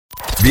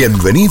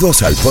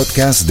Bienvenidos al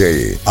podcast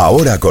de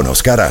Ahora con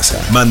Oscar Aza.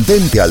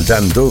 Mantente al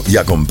tanto y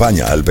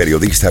acompaña al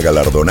periodista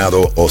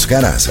galardonado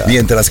Oscar Aza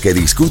mientras que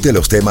discute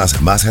los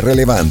temas más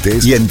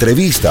relevantes y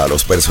entrevista a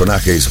los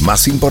personajes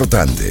más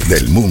importantes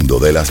del mundo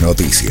de las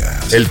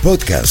noticias. El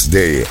podcast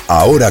de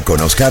Ahora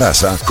con Oscar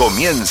Aza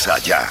comienza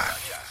ya.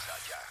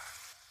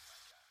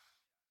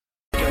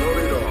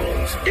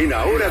 En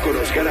Ahora con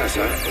Oscar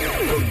Aza,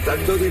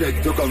 contacto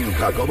directo con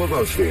Jacobo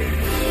Goldstein.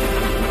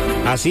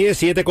 Así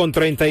es,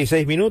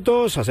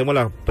 7:36. Hacemos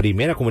la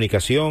primera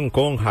comunicación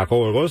con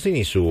Jacobo Goldstein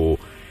y su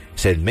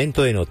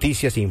segmento de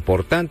noticias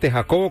importantes.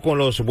 Jacobo, con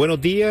los buenos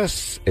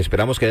días.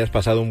 Esperamos que hayas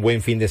pasado un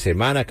buen fin de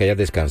semana, que hayas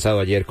descansado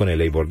ayer con el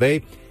Labor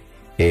Day.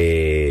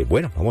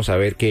 Bueno, vamos a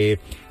ver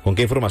con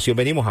qué información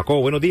venimos.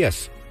 Jacobo, buenos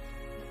días.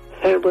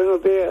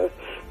 Buenos días.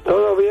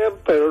 Todo bien,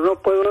 pero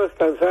no puedo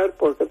descansar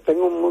porque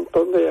tengo un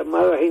montón de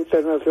llamadas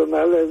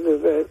internacionales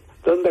desde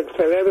donde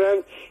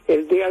celebran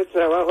el Día del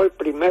Trabajo el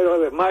 1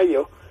 de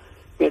mayo.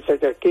 Mientras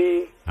que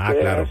aquí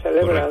claro, se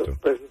celebra correcto.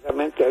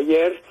 Precisamente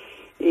ayer,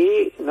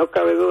 y no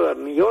cabe duda,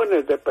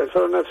 millones de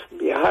personas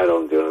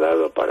viajaron de un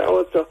lado para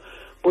otro.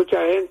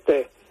 Mucha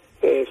gente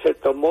se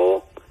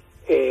tomó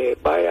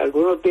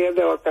algunos días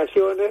de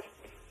vacaciones,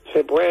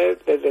 se fue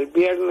desde el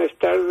viernes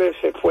tarde,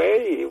 se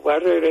fue y va a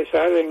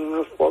regresar en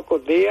unos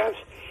pocos días,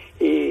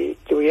 y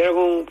tuvieron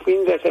un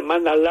fin de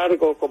semana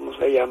largo, como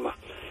se llama.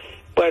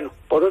 Bueno,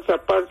 por otra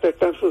parte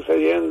están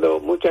sucediendo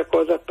muchas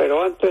cosas,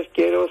 pero antes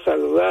quiero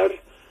saludar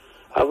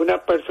a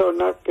una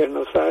persona que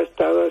nos ha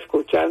estado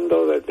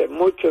escuchando desde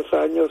muchos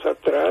años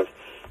atrás.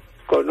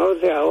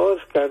 Conoce a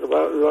Oscar,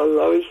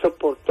 lo ha visto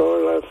por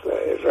todas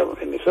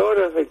las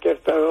emisoras en que ha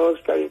estado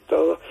Oscar y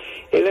todo.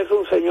 Él es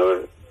un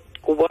señor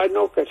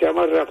cubano que se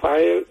llama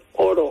Rafael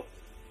Oro,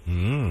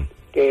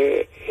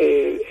 que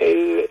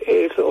él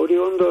es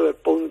oriundo de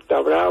Punta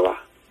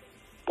Brava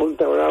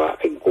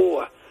en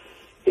Cuba.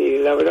 Y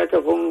la verdad que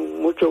fue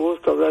mucho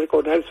gusto hablar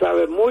con él.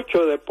 Sabe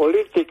mucho de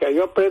política,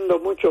 yo aprendo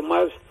mucho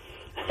más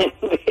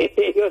de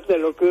ellos de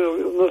lo que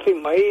uno se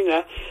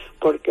imagina,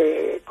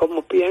 porque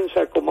cómo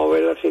piensa, cómo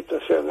ve la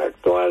situación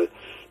actual,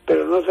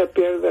 pero no se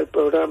pierde el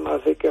programa.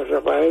 Así que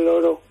Rafael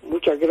Oro,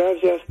 muchas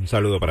gracias. Un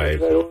saludo para él.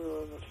 Ser uno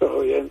de nuestros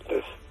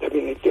oyentes,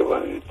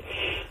 definitivamente.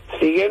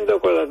 Siguiendo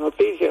con las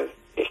noticias,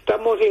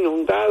 estamos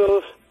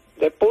inundados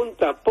de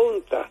punta a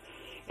punta.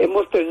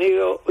 Hemos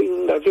tenido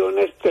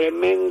inundaciones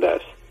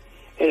tremendas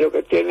en lo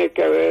que tiene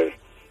que ver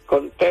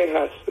con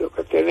Texas, lo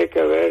que tiene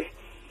que ver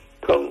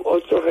con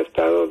otros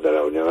estados de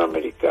la Unión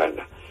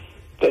Americana.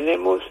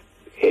 Tenemos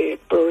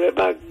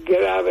problemas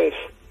graves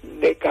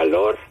de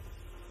calor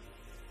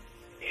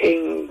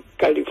en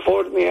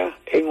California,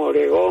 en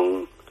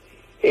Oregón,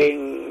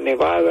 en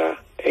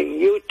Nevada,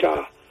 en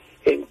Utah,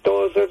 en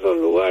todos esos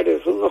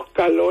lugares. Unos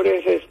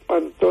calores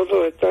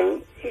espantosos,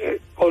 están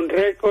con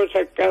récords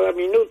a cada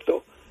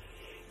minuto.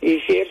 Y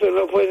si eso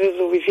no fuese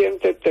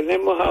suficiente,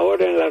 tenemos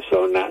ahora en la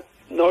zona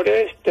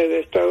noreste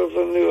de Estados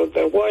Unidos,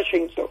 de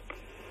Washington,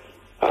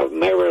 a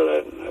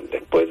Maryland,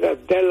 después a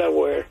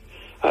Delaware,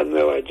 a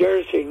Nueva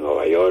Jersey,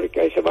 Nueva York,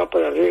 ahí se va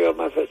para arriba,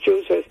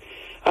 Massachusetts,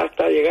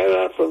 hasta llegar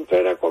a la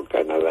frontera con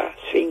Canadá.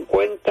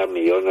 50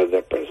 millones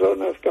de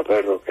personas,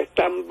 Caferro, que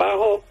están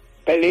bajo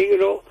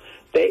peligro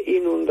de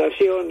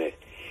inundaciones.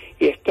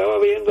 Y estaba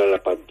viendo en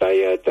la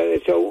pantalla de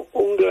televisión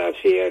un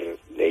glaciar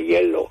de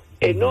hielo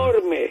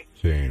enorme,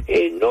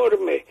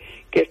 enorme,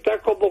 que está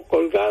como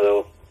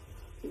colgado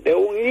de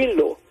un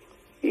hilo,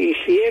 y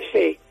si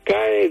ese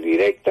cae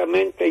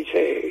directamente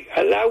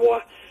al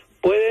agua,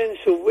 pueden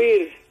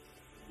subir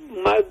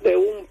más de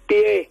un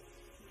pie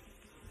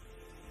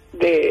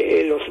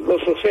de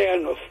los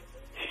océanos.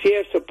 Sí,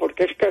 eso,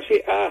 porque es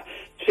casi,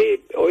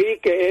 sí, oí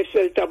que es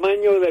el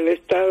tamaño del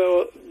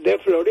estado de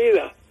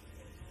Florida.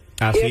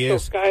 Así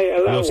es.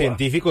 Los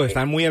científicos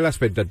están muy a la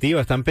expectativa,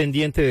 están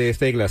pendientes de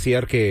este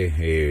glaciar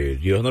que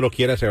Dios no lo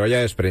quiera se vaya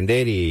a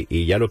desprender,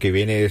 y ya lo que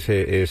viene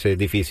es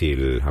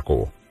difícil,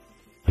 Jacobo.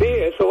 Sí,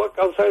 eso va a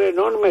causar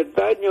enormes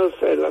daños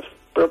en las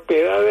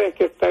propiedades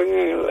que están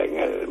en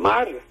el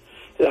mar,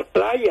 en la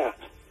playa.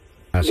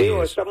 Así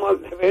es. Estamos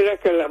de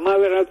veras que la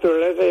madre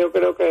naturaleza, yo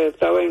creo que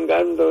está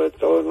vengando de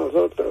todos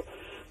nosotros,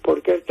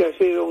 porque este ha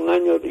sido un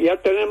año.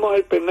 Ya tenemos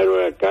el primer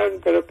huracán,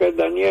 creo que es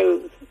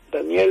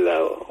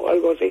Daniela o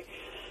algo así,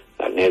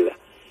 Daniela.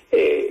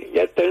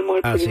 Ya tenemos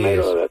el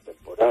primero de la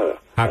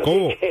temporada.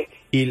 Jacobo,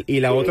 y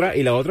la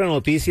otra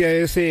noticia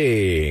es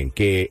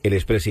que el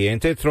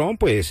expresidente Trump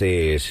pues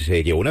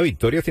se llevó una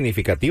victoria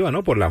significativa,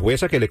 ¿no? Por la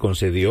jueza que le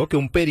concedió que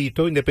un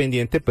perito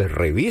independiente pues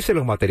revise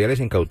los materiales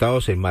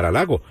incautados en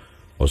Mar-a-Lago.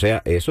 O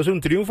sea, eso es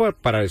un triunfo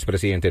para el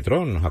expresidente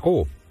Trump,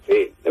 Jacobo.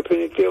 Sí,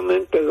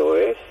 definitivamente lo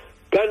es.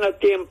 Gana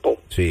tiempo.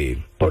 Sí.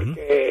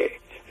 Porque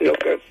lo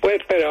que fue,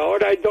 pero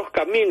ahora hay dos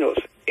caminos.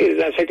 Y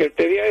la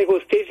Secretaría de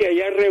Justicia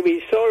ya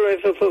revisó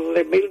esos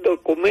 11,000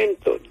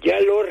 documentos, ya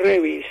lo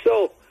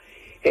revisó.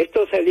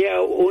 Esto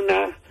sería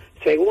una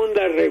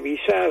segunda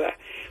revisada.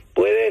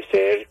 Puede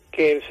ser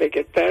que el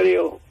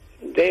secretario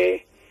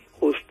de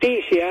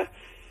Justicia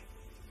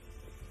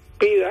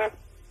pida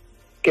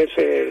que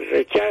se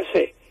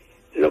rechace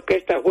lo que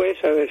esta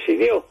jueza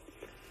decidió.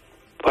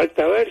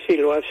 Falta ver si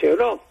lo hace o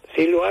no.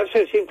 Si lo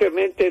hace,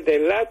 simplemente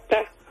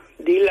dilata,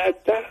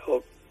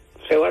 o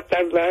se va a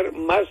tardar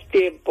más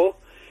tiempo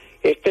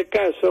este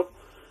caso,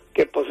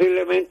 que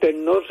posiblemente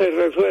no se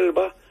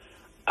resuelva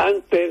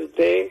antes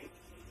de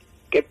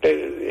que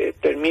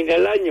termine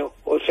el año.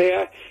 O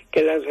sea,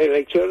 que las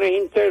elecciones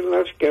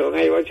internas que van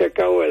a llevarse a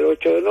cabo el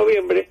 8 de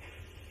noviembre,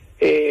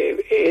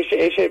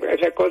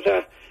 esa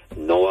cosa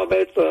no va a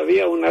haber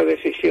todavía una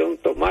decisión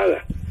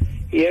tomada.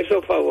 Y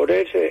eso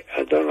favorece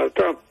a Donald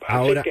Trump.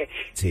 Ahora, así que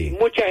sí,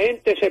 mucha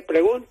gente se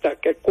pregunta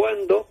que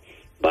cuándo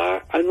va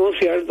a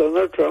anunciar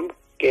Donald Trump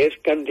que es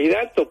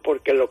candidato,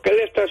 porque lo que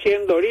él está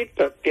haciendo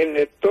ahorita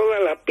tiene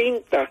toda la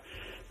pinta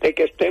de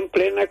que está en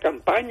plena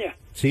campaña.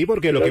 Sí,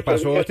 porque lo que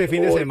pasó este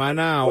fin de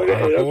semana a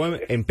Jacobo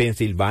en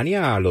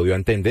Pensilvania lo dio a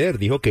entender.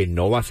 Dijo que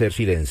no va a ser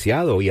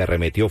silenciado y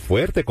arremetió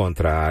fuerte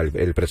contra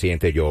el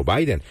presidente Joe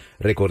Biden.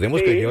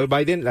 Recordemos que Joe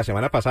Biden la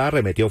semana pasada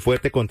arremetió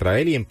fuerte contra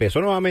él y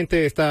empezó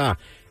nuevamente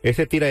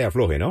este tira y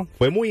afloje, ¿no?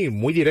 Fue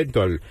muy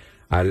directo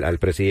al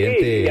presidente.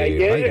 Sí, y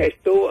ayer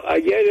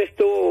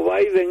estuvo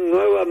Biden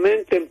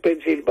nuevamente en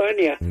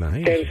Pensilvania,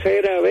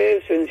 tercera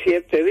vez en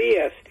 7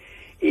 días,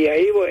 y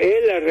ahí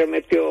él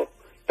arremetió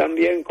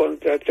también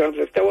contra Trump.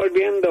 Se está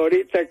volviendo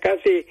ahorita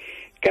casi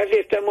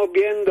estamos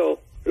viendo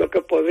lo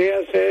que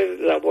podría ser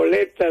la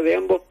boleta de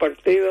ambos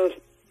partidos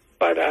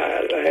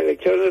para las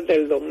elecciones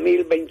del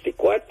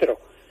 2024.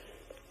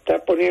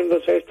 Está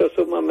poniéndose esto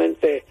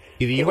sumamente...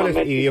 Y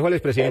dijo el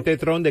expresidente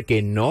Trump de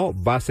que no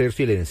va a ser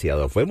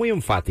silenciado. Fue muy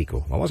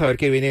enfático. Vamos a ver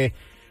qué viene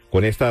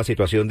con esta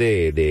situación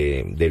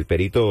del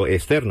perito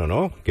externo,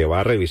 ¿no? Que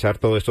va a revisar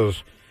todos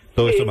estos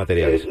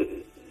materiales.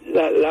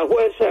 La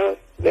jueza,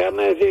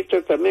 déjame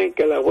decirte también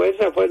que la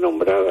jueza fue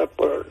nombrada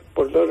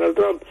por Donald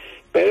Trump,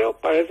 pero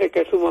parece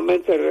que es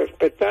sumamente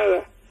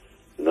respetada.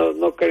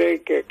 No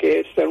creen que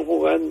están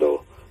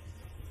jugando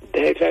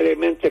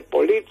necesariamente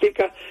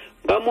política.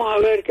 Vamos a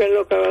ver qué es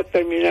lo que va a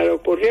terminar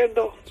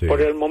ocurriendo. Sí.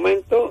 Por el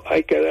momento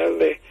hay que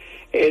darle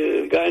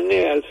el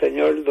gane al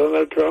señor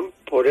Donald Trump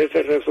por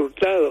ese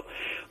resultado.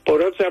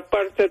 Por otra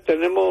parte,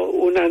 tenemos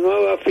una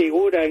nueva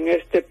figura en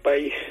este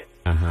país.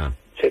 Ajá.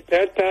 Se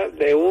trata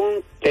de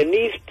un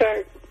tenista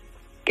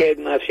que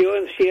nació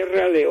en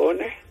Sierra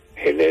Leone.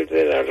 Él es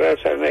de la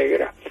raza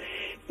negra.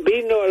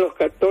 Vino a los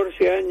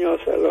 14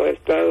 años a los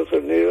Estados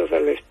Unidos,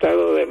 al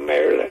estado de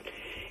Maryland,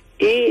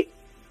 y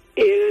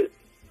él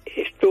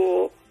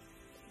estuvo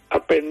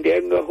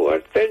aprendiendo a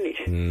jugar tenis.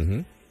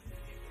 Uh-huh.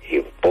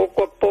 Y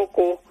poco a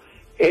poco,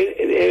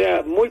 él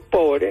era muy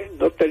pobre,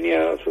 no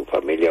tenía su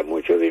familia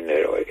mucho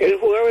dinero. Él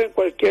jugaba en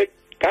cualquier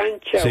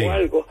cancha o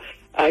algo.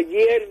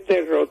 Ayer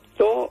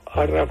derrotó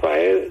a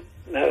Rafael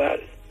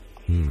Nadal.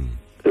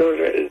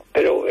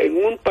 Pero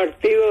en un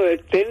partido de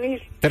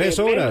tenis... 3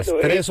 horas,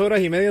 3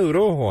 horas y media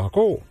duró,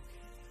 Jacobo.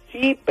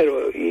 Sí,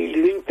 pero y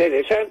lo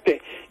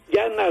interesante,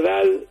 ya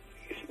Nadal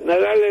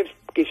es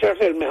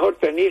quizás el mejor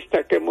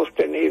tenista que hemos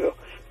tenido.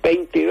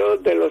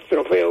 22 de los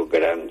trofeos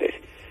grandes.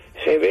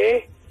 Se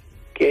ve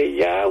que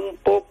ya un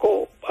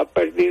poco ha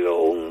perdido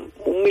un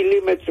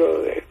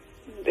milímetro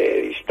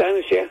de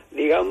distancia,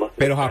 digamos.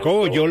 Pero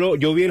Jacobo,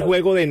 yo vi el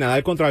juego de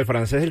Nadal contra el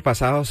francés el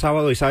pasado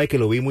sábado y sabe que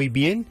lo vi muy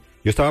bien.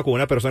 Yo estaba con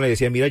una persona y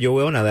decía, mira, yo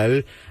veo a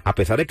Nadal, a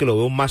pesar de que lo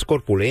veo más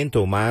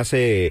corpulento,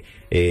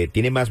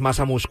 tiene más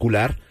masa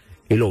muscular,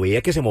 lo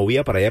veía que se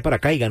movía para allá y para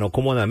acá y ganó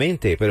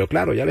cómodamente. Pero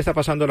claro, ya le está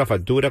pasando la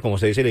factura, como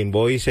se dice el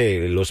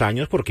invoice, los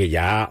años, porque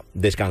ya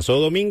descansó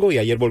domingo y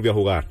ayer volvió a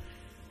jugar.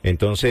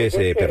 Entonces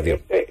perdió.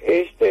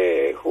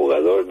 Este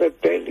jugador de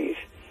tenis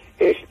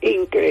es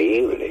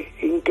increíble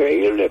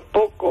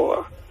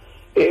poco.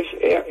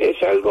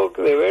 Es algo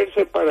de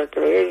verse para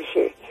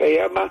creerse. Se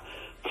llama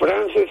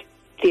Francis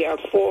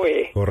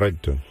Tiafoe.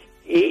 Correcto.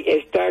 Y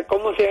está,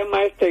 ¿cómo se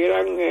llama este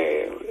gran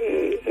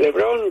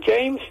LeBron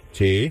James?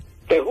 Sí.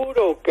 Te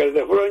juro que el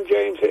LeBron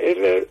James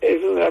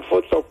es una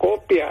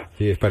fotocopia.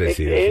 Sí, es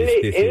parecido. Él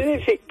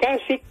es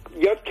casi,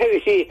 yo te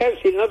diría,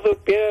 si no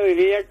supiera,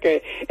 diría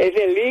que es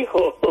el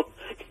hijo.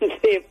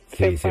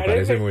 se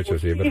parece mucho,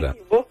 sí, es verdad.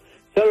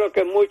 Solo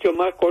que es mucho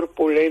más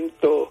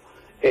corpulento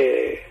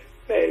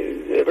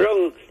el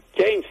LeBron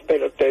James.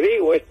 Pero te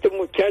digo, este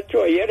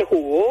muchacho ayer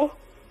jugó.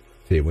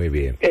 Sí, muy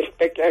bien.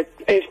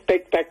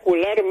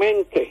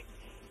 Espectacularmente.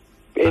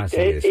 Y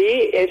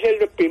es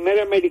el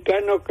primer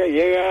americano que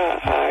llega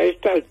a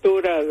esta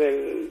altura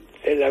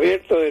del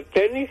abierto de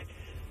tenis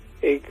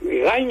en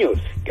años,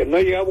 que no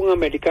llegaba un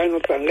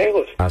americano tan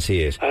lejos.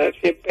 Así es.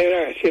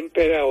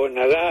 Siempre era o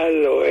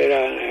Nadal, o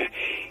era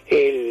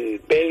el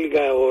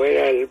belga, o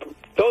era el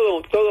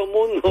todo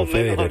mundo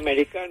menos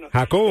americano.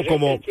 Jacobo,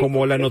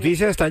 como las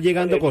noticias están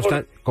llegando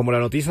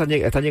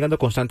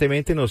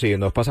constantemente,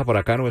 nos pasa por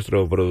acá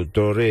nuestro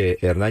productor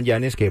Hernán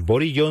Llanes, que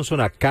Boris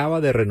Johnson acaba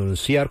de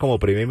renunciar como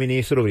primer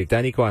ministro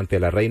británico ante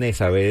la reina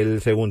Isabel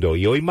II.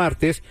 Y hoy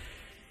martes,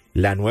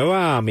 la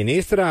nueva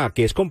ministra,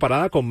 que es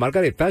comparada con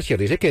Margaret Thatcher,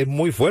 dice que es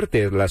muy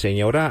fuerte, la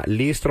señora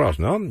Liz Truss,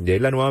 ¿no? Ya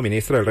es la nueva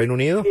ministra del Reino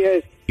Unido.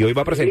 Y hoy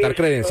va a presentar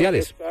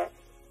credenciales.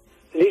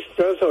 Liz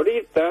Truss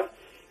ahorita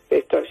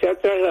se ha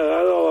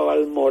trasladado a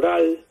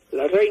Balmoral.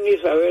 La reina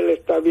Isabel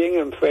está bien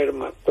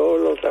enferma, todos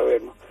lo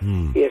sabemos,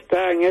 y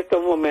está en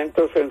estos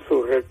momentos en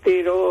su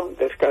retiro,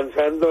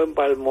 descansando en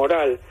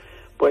Balmoral.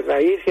 Pues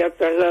ahí se ha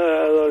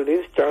trasladado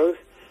Liz Truss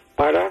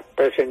para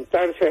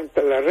presentarse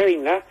ante la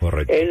reina.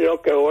 Correcto. En lo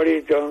que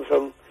Boris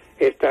Johnson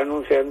está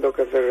anunciando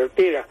que se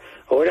retira.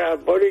 Ahora,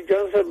 Boris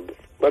Johnson,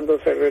 cuando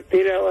se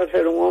retira, va a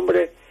ser un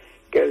hombre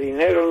que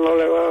dinero no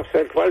le va a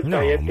hacer falta.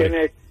 No, ya hombre.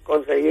 tiene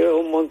conseguido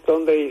un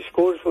montón de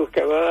discursos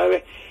que va a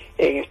dar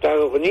en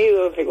Estados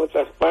Unidos, en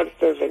otras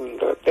partes, en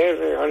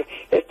Inglaterra.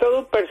 Es todo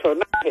un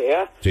personaje,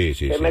 ¿ah? Sí,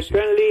 Se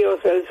metió en líos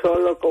él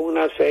solo con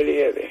una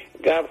serie de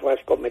gafas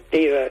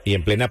cometidas. Y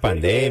en plena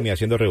pandemia,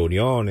 haciendo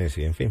reuniones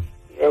y en fin.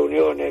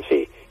 Reuniones,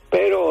 sí.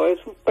 Pero es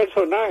un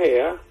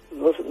personaje, ¿ah?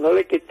 No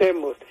le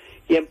quitemos.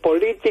 Y en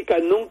política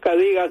nunca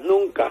digas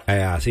nunca.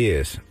 Así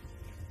es,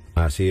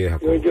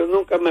 Jacobo. Yo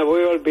nunca me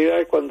voy a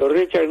olvidar cuando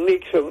Richard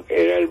Nixon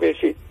era el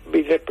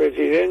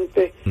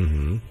vicepresidente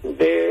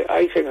de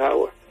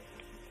Eisenhower.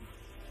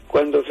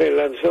 Cuando se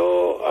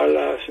lanzó a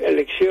las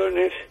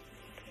elecciones,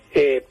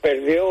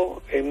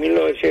 perdió en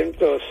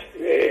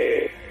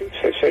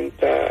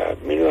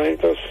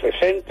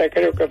 1960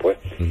 creo que fue,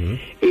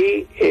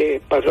 y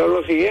pasó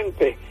lo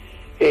siguiente,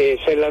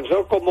 se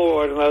lanzó como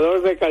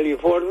gobernador de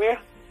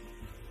California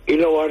y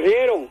lo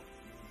barrieron.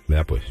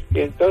 Vea pues.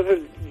 Y entonces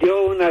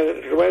dio una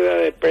rueda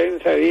de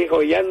prensa y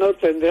dijo, ya no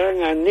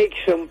tendrán a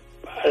Nixon,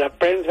 a la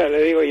prensa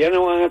le digo, ya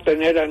no van a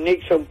tener a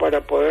Nixon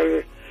para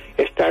poder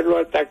estarlo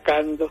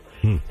atacando.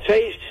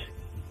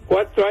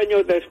 4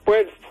 años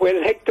después fue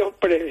electo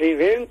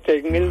presidente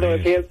en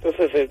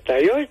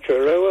 1968,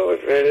 luego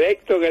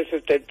reelecto en el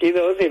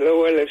 72 y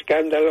luego el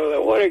escándalo de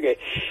Watergate.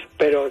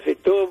 Pero si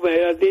tú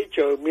me has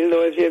dicho en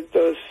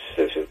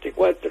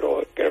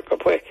 1964, creo que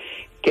fue,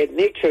 que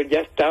Nixon ya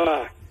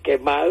estaba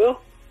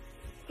quemado,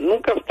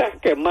 nunca estás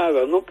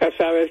quemado, nunca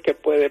sabes qué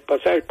puede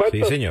pasar.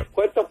 Sí, señor.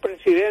 ¿Cuántos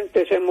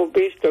presidentes hemos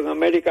visto en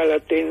América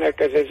Latina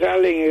que se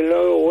salen y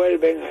luego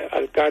vuelven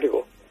al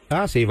cargo?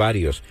 Ah, sí,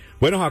 varios.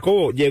 Bueno,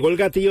 Jacobo, llegó el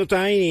gatillo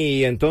time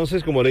y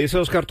entonces, como le dice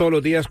Oscar todos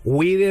los días,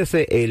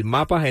 cuídese el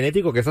mapa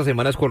genético, que esta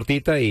semana es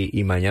cortita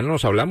y mañana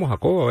nos hablamos,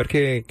 Jacobo, a ver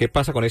qué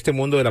pasa con este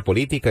mundo de la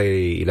política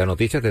y las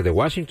noticias desde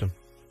Washington.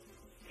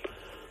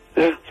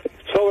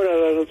 Sobra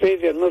las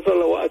noticias, no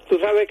solo... Tú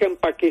sabes que en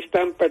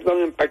Pakistán,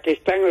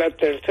 la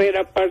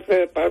tercera parte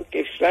de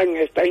Pakistán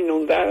está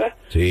inundada.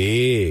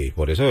 Sí,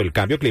 por eso el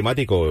cambio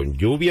climático,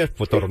 lluvias,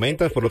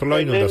 tormentas, por otro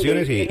lado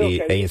inundaciones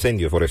e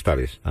incendios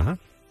forestales. Ajá.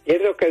 Y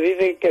es lo que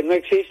dicen, que no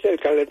existe el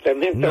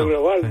calentamiento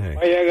global.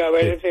 Vayan a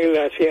ver ese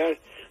glaciar.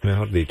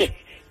 Mejor dicho.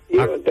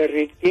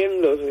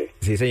 Derritiéndose.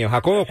 Sí, señor.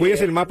 Jacobo,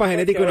 cuídese el mapa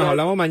genético y nos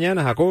hablamos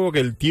mañana, Jacobo, que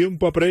el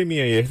tiempo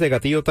apremia y este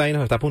gatillo time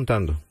nos está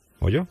apuntando.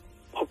 ¿Oyó?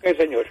 Ok,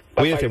 señor.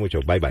 Cuídense mucho.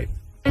 Bye, bye.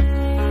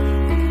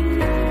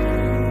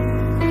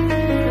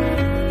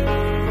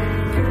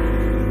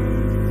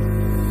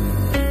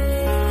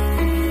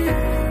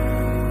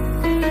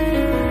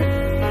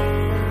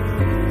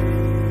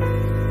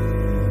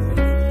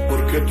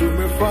 Tú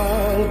me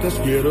faltas,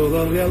 quiero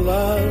darle al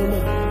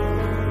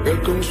alma el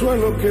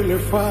consuelo que le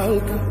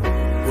falta,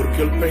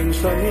 porque el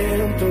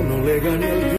pensamiento no le gana el